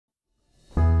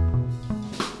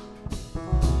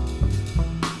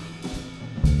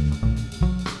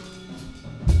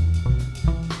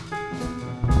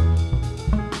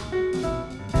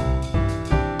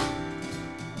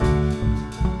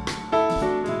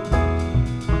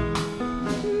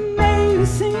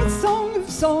song of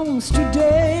songs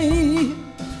today.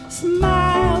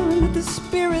 Smile and let the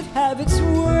spirit have its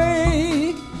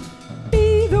way.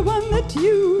 Be the one that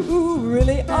you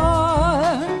really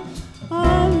are.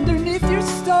 Underneath your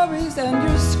stories and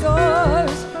your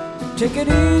scars, take it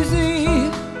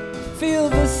easy, feel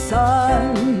the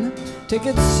sun. Take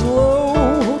it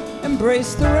slow,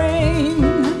 embrace the rain.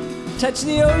 Touch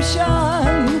the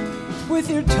ocean with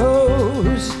your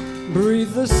toes.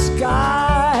 Breathe the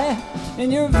sky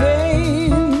in your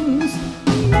veins.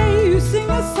 May you sing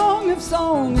a song of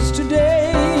songs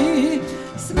today.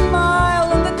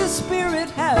 Smile and let the spirit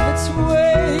have its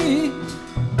way.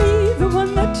 Be the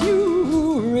one that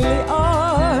you really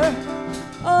are.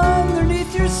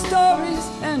 Underneath your stories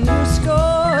and your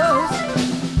scars.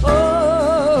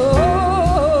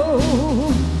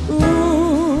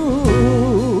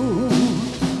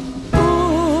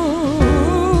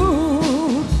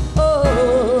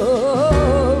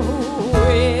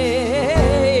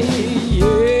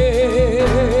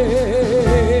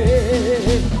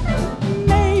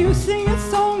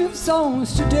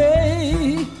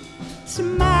 Today,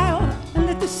 smile and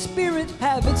let the spirit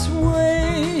have its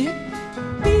way.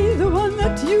 Be the one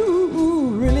that you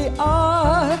really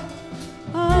are.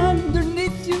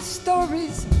 Underneath your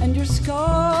stories and your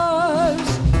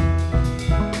scars.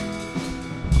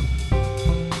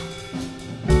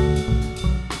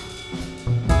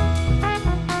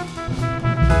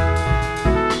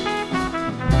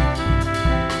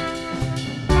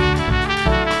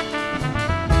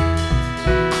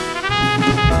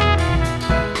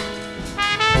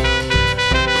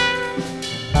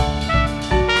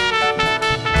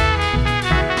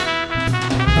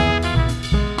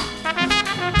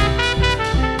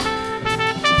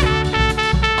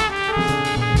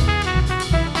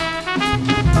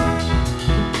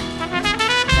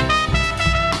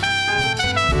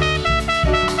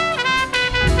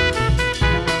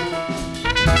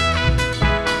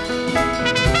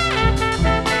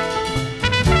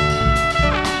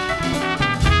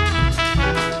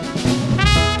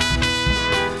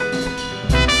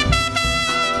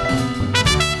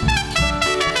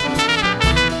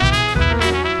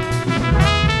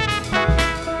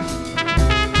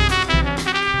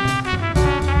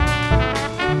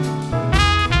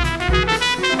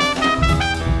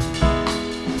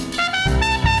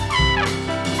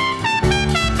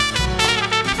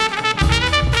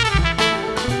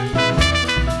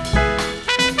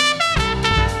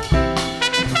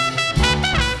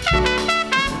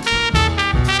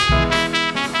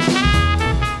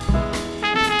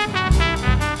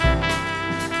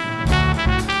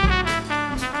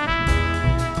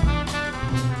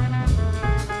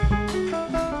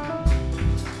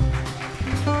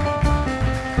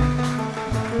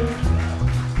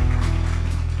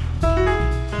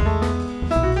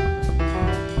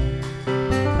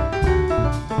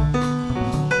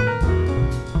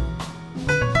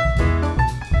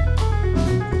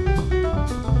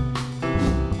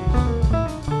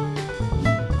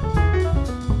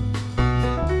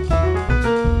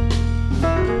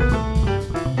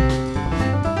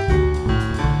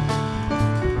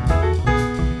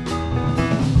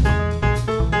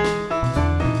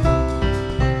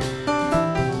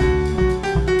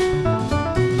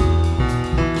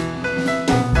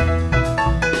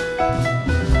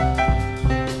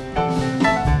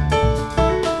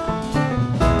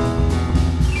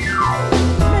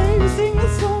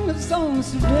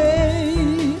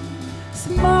 Today,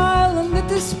 smile and let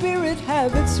the spirit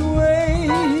have its way.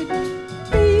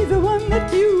 Be the one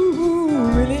that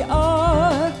you really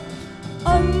are.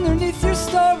 Underneath your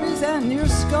stories and your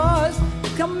scars.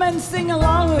 Come and sing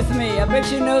along with me. I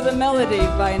bet you know the melody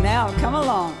by now. Come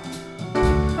along.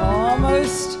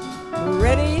 Almost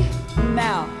ready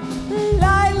now.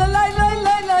 Lie, lie, lie, lie,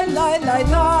 lie, lie, lie, lie,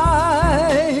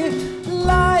 lie.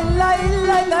 Lie, lie,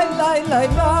 lie, lie, lie, lie,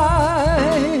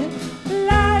 lie.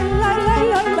 Lie, lie,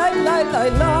 lie,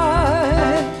 lie.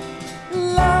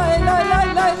 Lie, lie,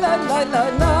 lie, lie, lie, lie,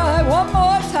 lie, lie. One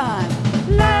more time.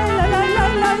 Lie, lie, lie,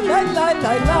 lie, lie, lie, lie,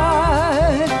 lie,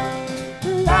 lie.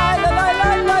 Lie, lie, lie,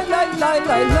 lie, lie, lie, lie,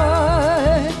 lie,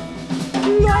 lie.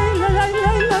 Lie, lie, lie,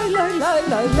 lie, lie, lie, lie,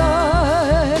 lie,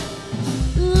 lie.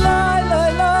 Lie,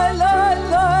 lie, lie, lie,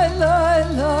 lie, lie,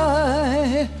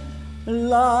 lie.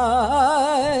 Lie.